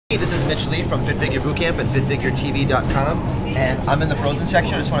this is Mitch Lee from Fit Figure Bootcamp and FitFigureTV.com, and I'm in the frozen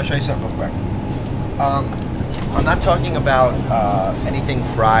section. I just want to show you something real quick. I'm not talking about anything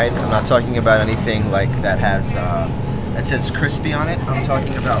fried. I'm not talking about anything like that has that says crispy on it. I'm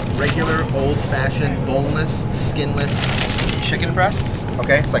talking about regular, old-fashioned, boneless, skinless chicken breasts.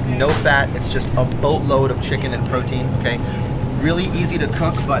 Okay, it's like no fat. It's just a boatload of chicken and protein. Okay, really easy to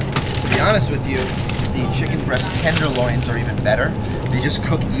cook, but to be honest with you, the chicken breast tenderloins are even better. They just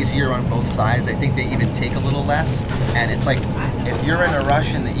cook easier on both sides. I think they even take a little less. And it's like, if you're in a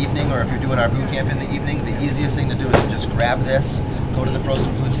rush in the evening, or if you're doing our boot camp in the evening, the easiest thing to do is to just grab this, go to the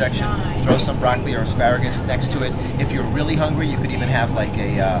frozen food section, throw some broccoli or asparagus next to it. If you're really hungry, you could even have like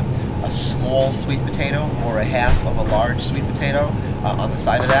a small sweet potato or a half of a large sweet potato on the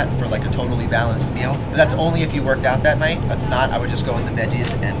side of that for like a totally balanced meal. But that's only if you worked out that night. If not, I would just go with the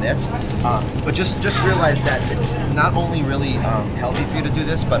veggies and this. But just realize that it's not only really healthy for you to do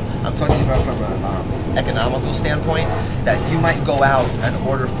this, but I'm talking about from an economical standpoint, that you might go out and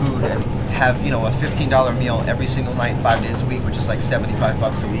order food and have, you know, a $15 meal every single night, 5 days a week, which is like 75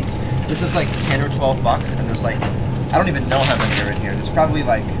 bucks a week. This is like 10 or 12 bucks, and there's like, I don't even know how many are in here. There's probably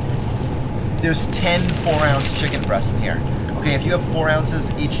like, there's 10 4-ounce chicken breasts in here. Okay, if you have 4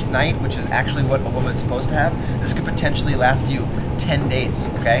 ounces each night, which is actually what a woman's supposed to have, this could potentially last you 10 days,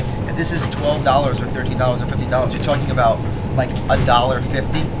 okay? If this is $12 or $13 or $15, you're talking about like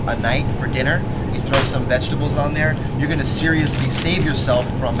 $1.50 a night for dinner. You throw some vegetables on there, you're gonna seriously save yourself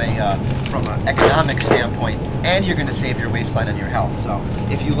from an economic standpoint, and you're gonna save your waistline and your health. So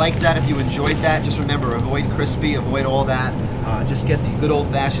if you like that, if you enjoyed that, just remember, avoid crispy, avoid all that. Just get the good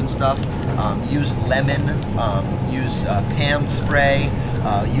old-fashioned stuff. Use lemon, use Pam spray,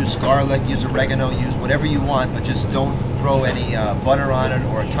 use garlic, use oregano, use whatever you want, but just don't throw any butter on it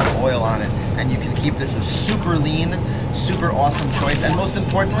or a ton of oil on it, and you can keep this a super lean, super awesome choice. And most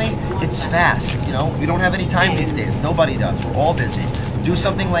importantly, it's fast. You know, we don't have any time these days. Nobody does. We're all busy. Do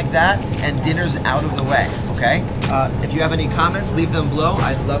something like that, and dinner's out of the way, okay? If you have any comments, leave them below.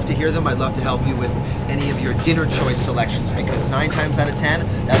 I'd love to hear them. I'd love to help you with any of your dinner choice selections, because 9 times out of 10,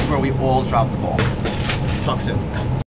 that's where we all drop the ball. Talk soon.